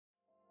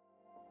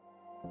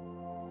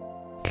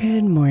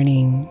Good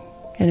morning,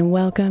 and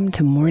welcome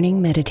to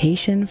Morning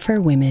Meditation for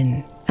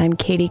Women. I'm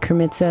Katie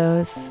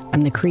Kermitzos.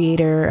 I'm the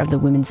creator of the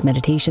Women's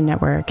Meditation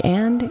Network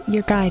and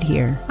your guide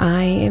here.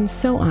 I am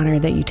so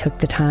honored that you took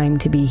the time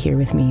to be here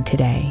with me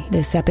today.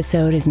 This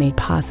episode is made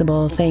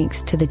possible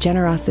thanks to the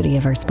generosity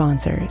of our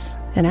sponsors.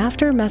 And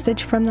after a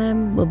message from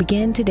them, we'll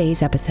begin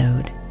today's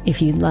episode.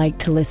 If you'd like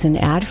to listen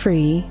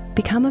ad-free,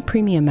 become a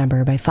premium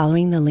member by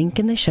following the link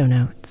in the show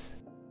notes.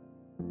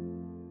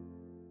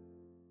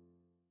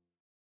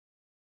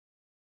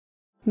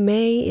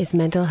 May is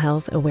Mental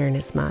Health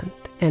Awareness Month,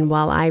 and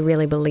while I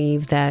really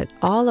believe that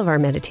all of our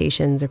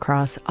meditations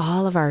across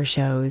all of our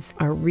shows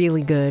are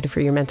really good for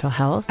your mental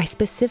health, I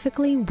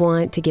specifically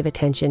want to give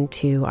attention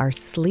to our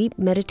Sleep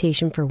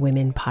Meditation for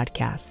Women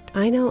podcast.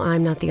 I know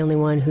I'm not the only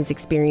one who's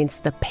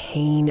experienced the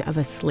pain of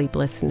a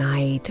sleepless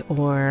night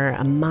or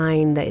a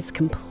mind that is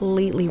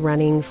completely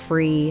running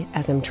free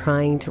as I'm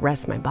trying to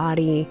rest my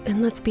body.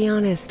 And let's be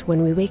honest,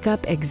 when we wake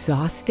up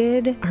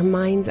exhausted, our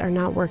minds are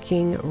not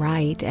working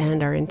right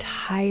and our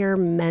entire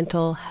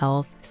mental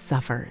health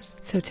suffers.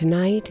 So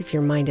tonight, if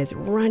your mind is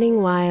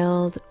running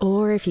wild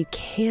or if you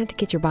can't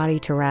get your body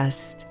to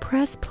rest,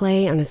 press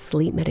play on a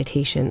sleep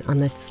meditation on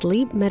the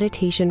Sleep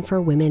Meditation for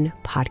Women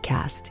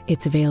podcast.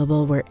 It's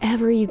available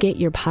wherever you get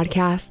your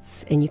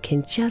podcasts, and you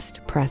can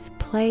just press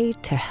play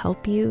to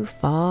help you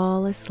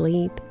fall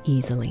asleep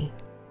easily.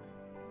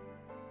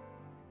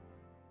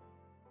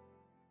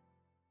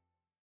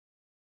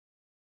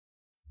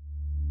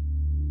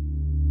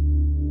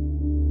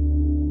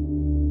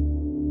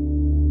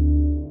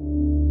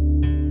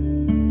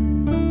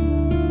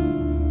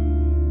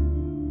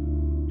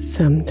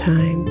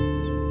 Sometimes,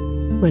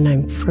 when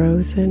I'm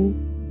frozen,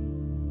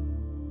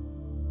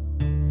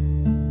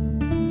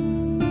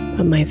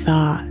 but my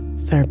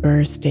thoughts are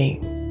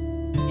bursting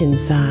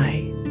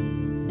inside,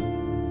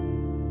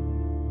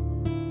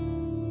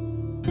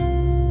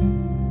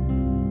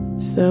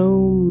 so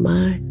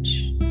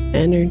much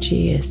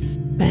energy is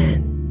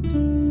spent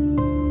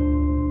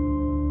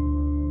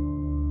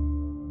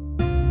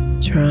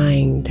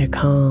trying to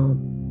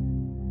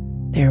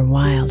calm their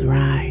wild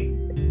ride.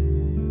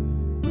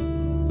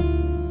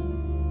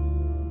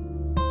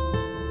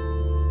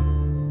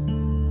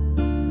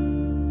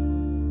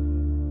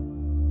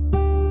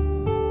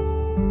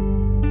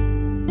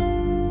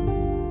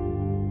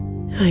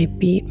 I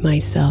beat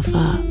myself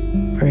up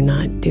for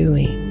not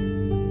doing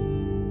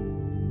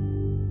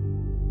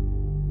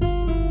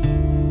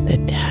the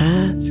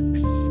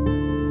tasks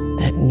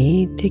that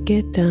need to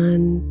get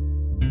done,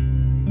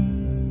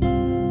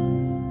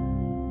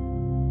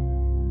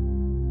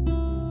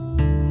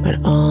 but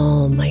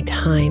all my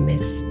time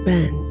is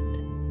spent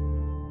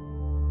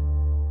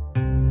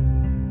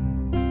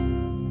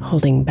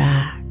holding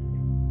back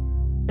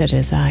the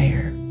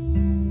desire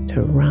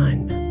to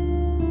run.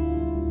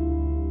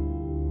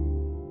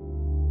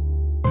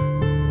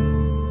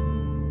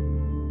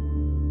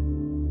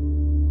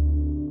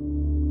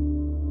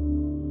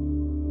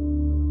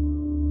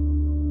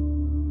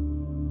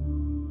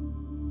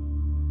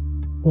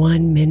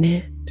 One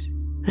minute,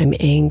 I'm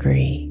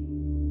angry.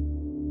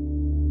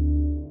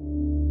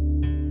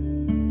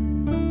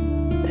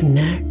 The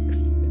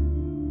next,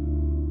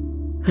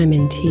 I'm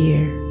in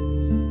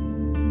tears.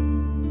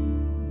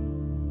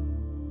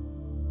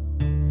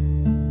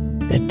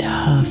 The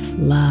tough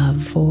love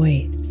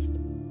voice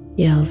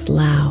yells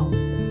loud.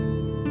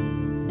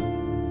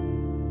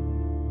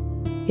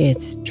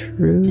 Its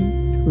truth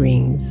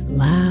rings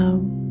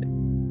loud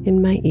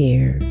in my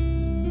ears.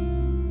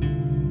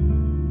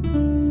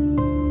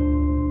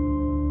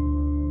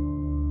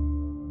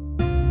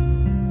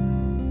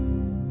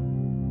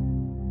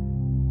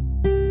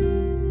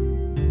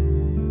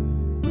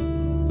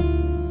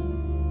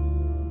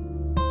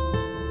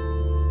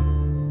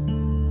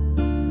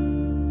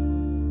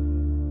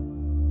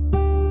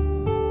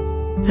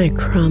 I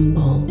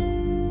crumble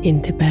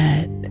into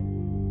bed,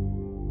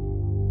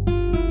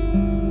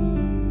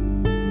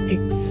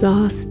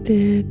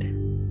 exhausted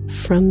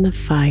from the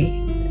fight,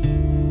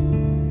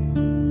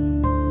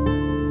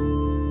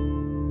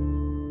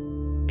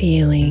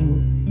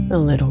 feeling a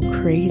little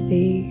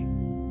crazy,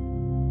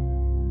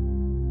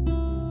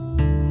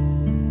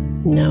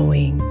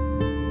 knowing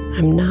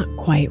I'm not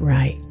quite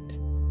right.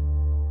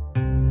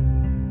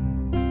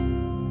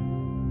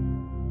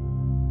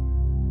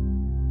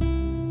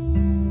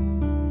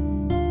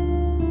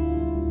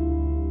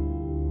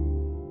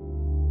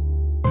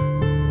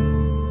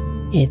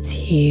 It's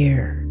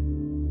here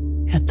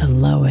at the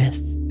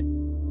lowest,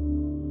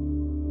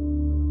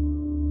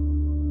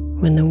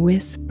 when the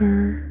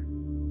whisper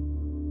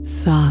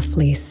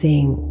softly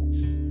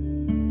sings.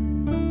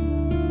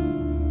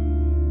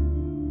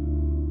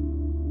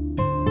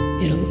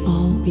 It'll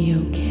all be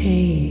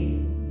okay,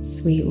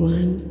 sweet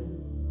one.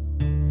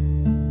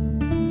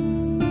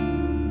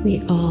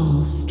 We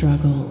all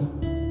struggle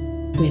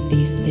with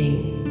these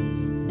things.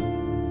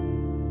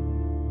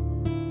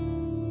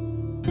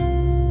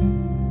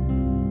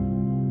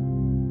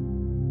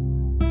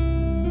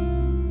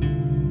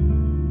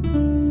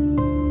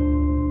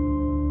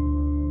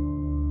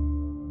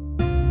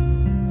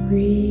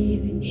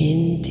 breathe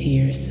into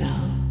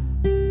yourself,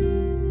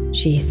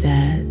 she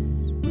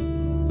says,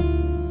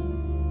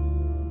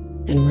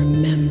 and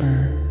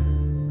remember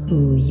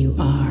who you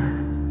are.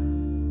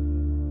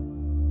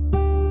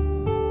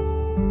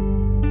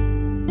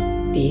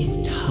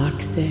 These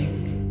toxic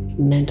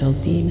mental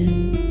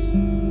demons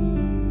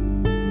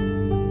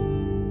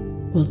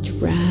will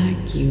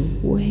drag you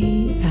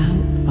way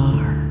out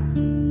far.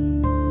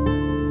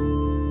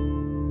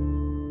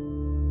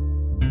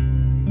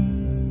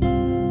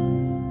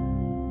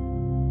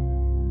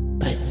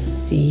 But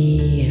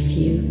see if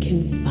you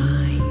can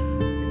find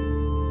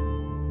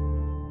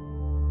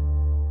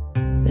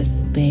the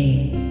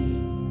space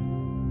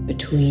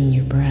between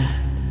your breaths.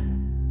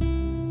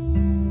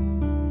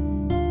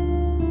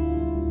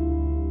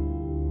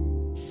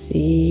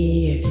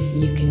 See if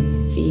you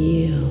can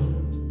feel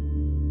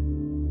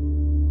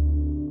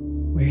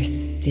where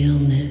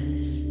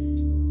stillness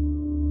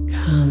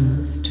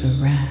comes to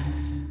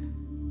rest.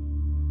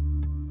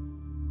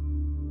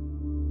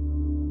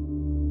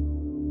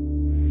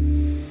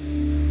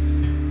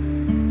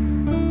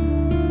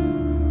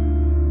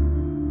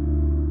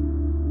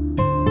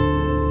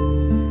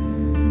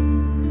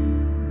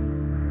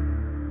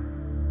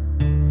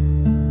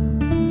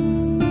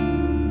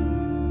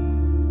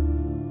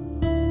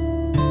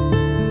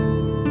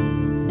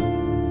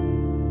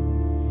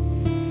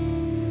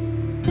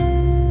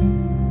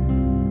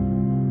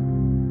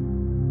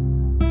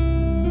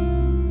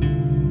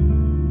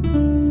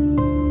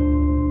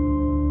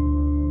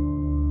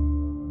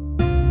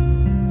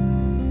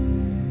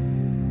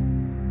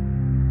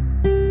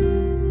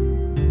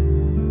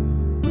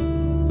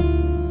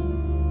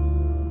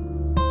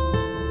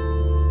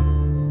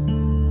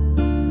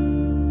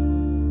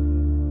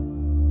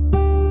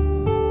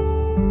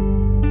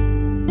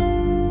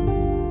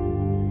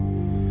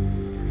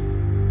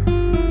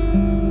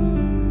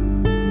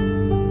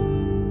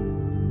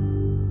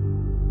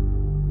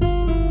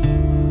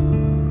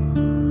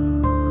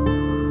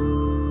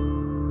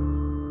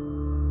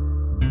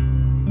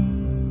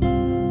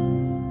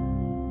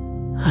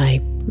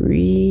 I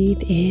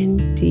breathe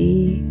in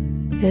deep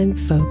and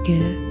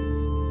focus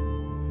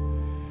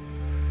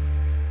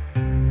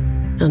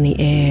on the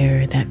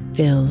air that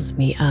fills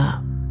me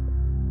up.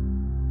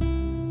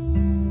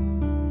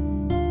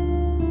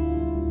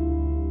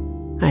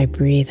 I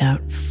breathe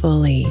out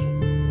fully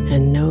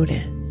and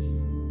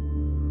notice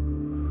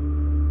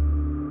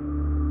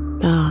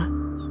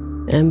thoughts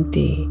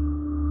empty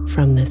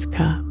from this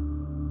cup.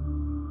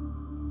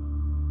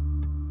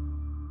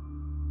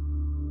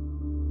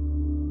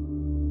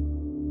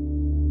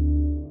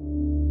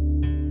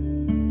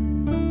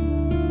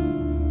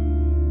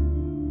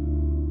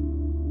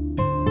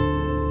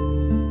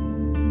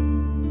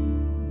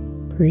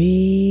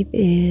 Breathe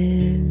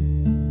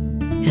in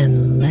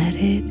and let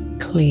it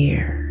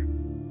clear.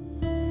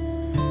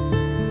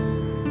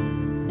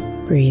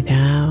 Breathe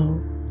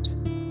out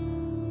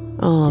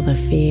all the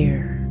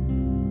fear.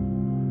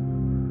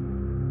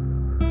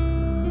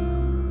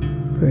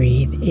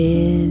 Breathe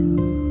in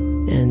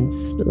and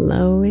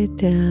slow it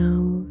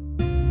down.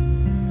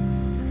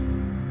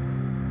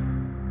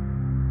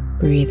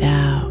 Breathe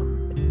out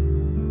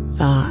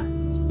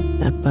thoughts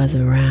that buzz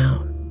around.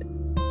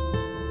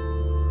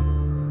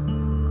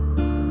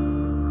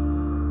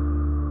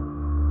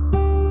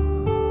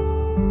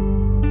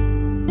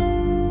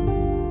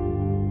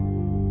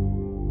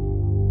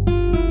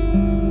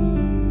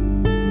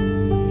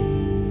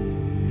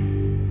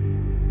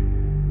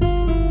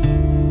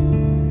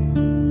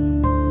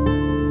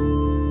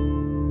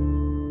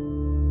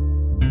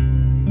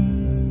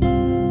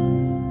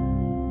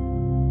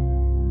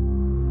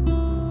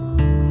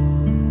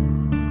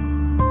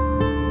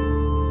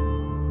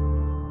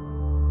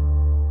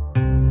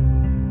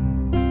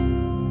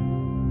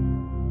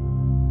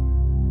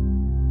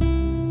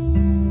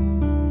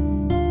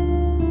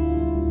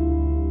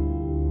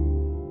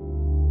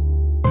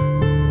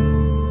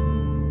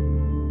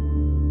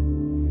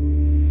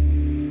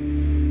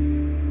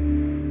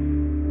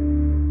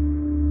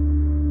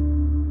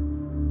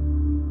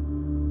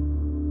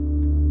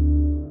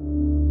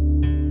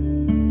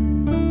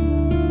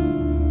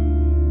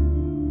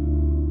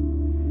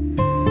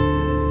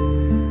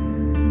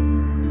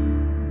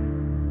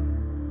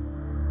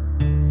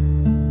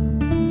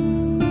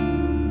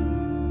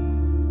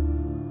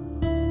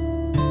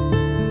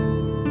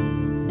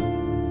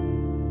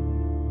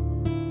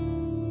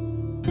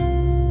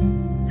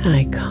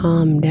 I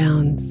calm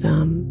down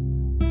some,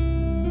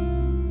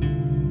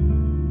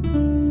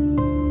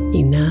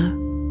 enough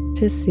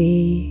to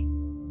see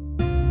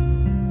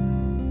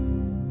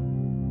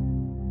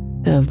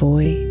the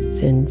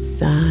voice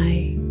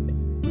inside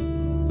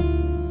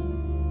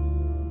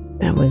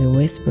that was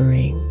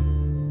whispering,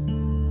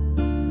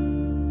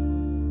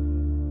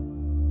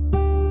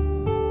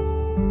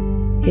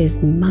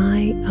 is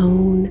my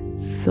own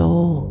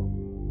soul,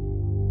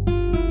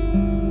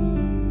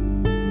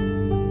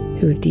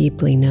 who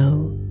deeply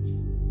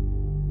knows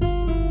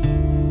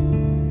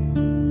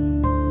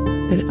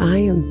that I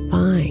am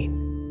fine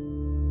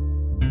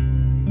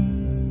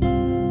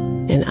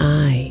and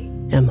I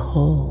am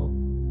whole.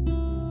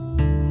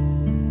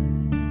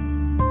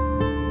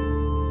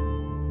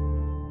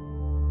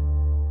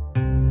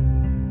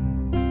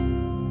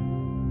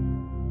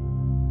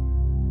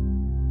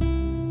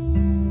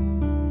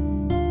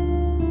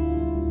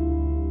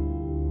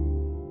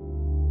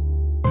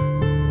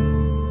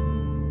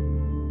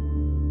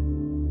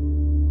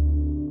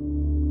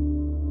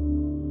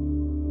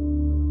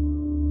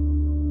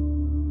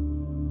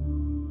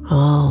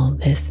 All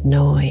this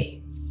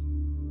noise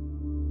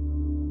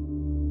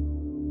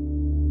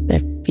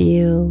that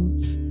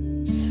feels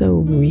so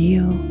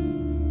real,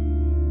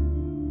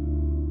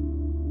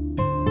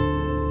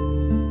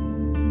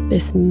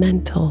 this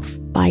mental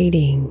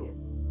fighting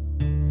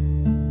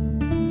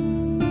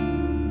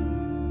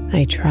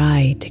I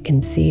try to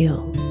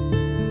conceal,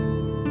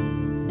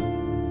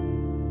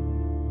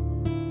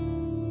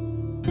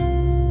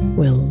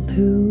 will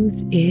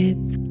lose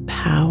its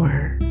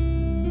power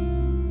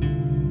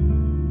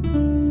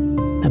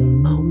the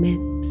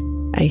moment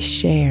I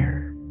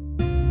share,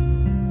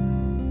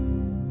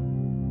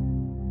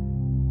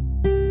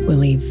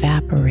 will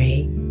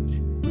evaporate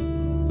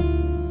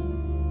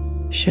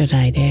should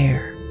I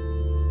dare.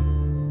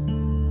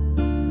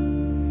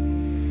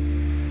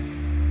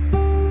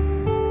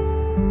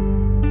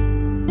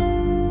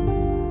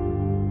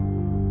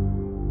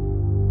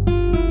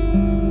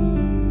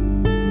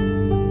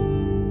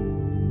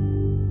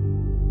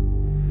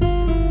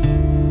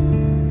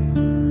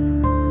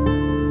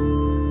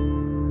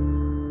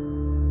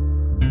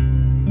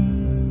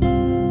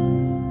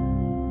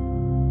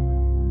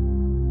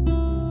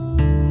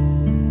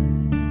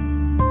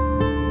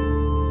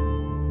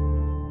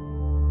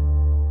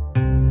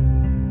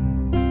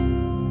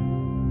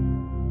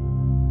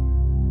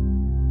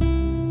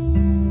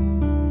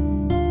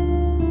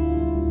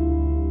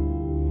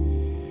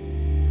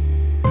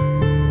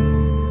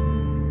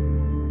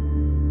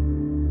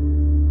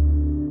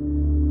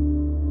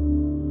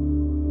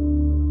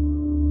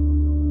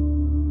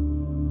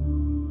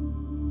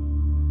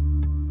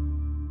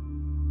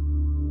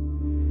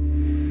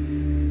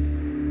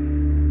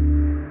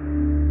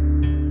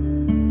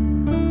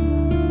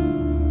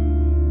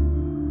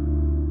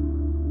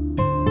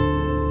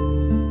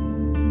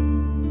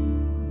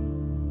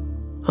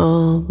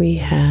 All we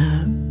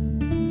have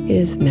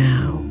is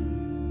now.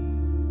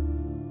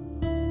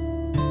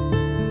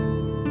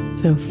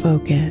 So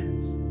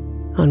focus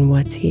on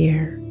what's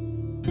here.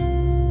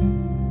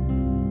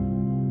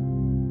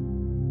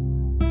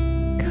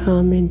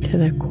 Come into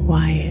the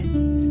quiet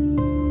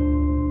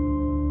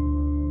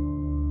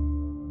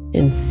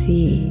and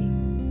see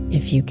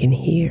if you can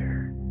hear.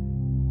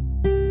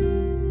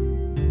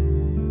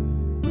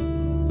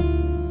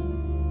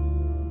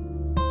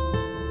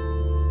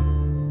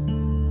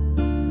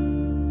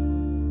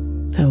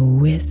 The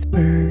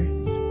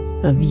whispers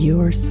of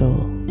your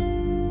soul,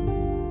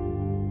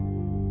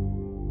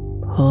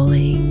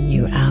 pulling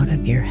you out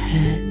of your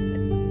head,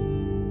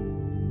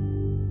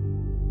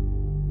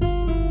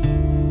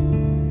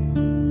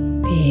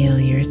 feel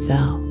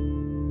yourself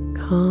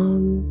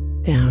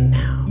calm down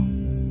now.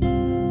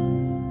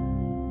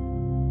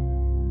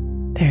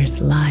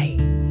 There's light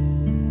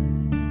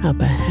up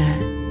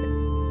ahead.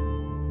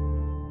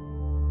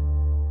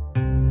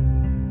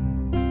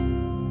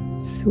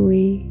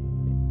 Sweet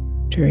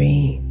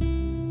dreams,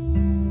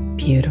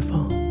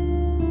 beautiful.